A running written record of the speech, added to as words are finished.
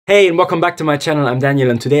Hey and welcome back to my channel. I'm Daniel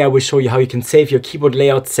and today I will show you how you can save your keyboard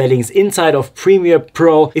layout settings inside of Premiere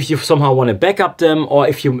Pro if you somehow want to backup them, or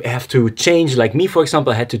if you have to change, like me for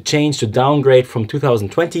example. I had to change to Downgrade from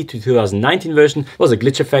 2020 to 2019 version. It was a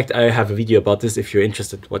glitch effect. I have a video about this. If you're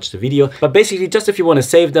interested, watch the video. But basically just if you want to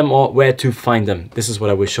save them or where to find them, this is what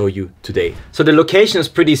I will show you today. So the location is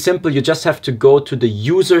pretty simple. You just have to go to the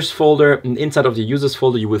users folder, and inside of the users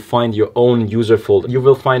folder you will find your own user folder. You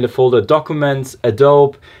will find a folder Documents,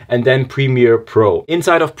 Adobe, and then Premiere Pro.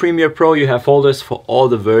 Inside of Premiere Pro you have folders for all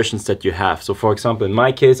the versions that you have. So for example, in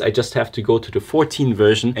my case, I just have to go to the 14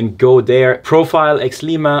 version and go there, Profile,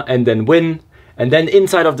 Xlima, and then Win. And then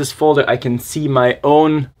inside of this folder I can see my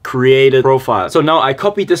own created profile. So now I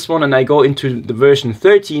copy this one and I go into the version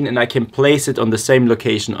 13 and I can place it on the same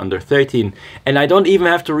location under 13. And I don't even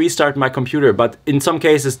have to restart my computer, but in some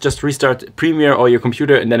cases just restart Premiere or your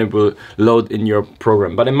computer and then it will load in your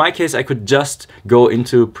program. But in my case I could just go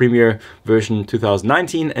into Premiere version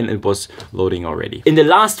 2019 and it was loading already. In the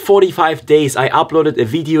last 45 days I uploaded a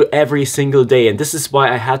video every single day, and this is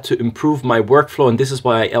why I had to improve my workflow, and this is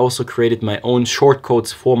why I also created my own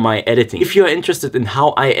shortcodes for my editing. If you are interested in how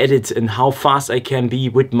I edit and how fast I can be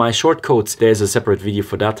with my shortcodes, there's a separate video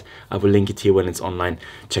for that. I will link it here when it's online.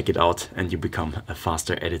 Check it out and you become a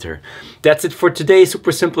faster editor. That's it for today.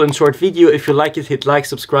 Super simple and short video. If you like it, hit like,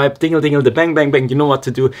 subscribe, dingle dingle, the bang bang bang. You know what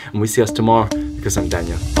to do, and we see us tomorrow because I'm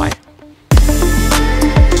Daniel. Bye.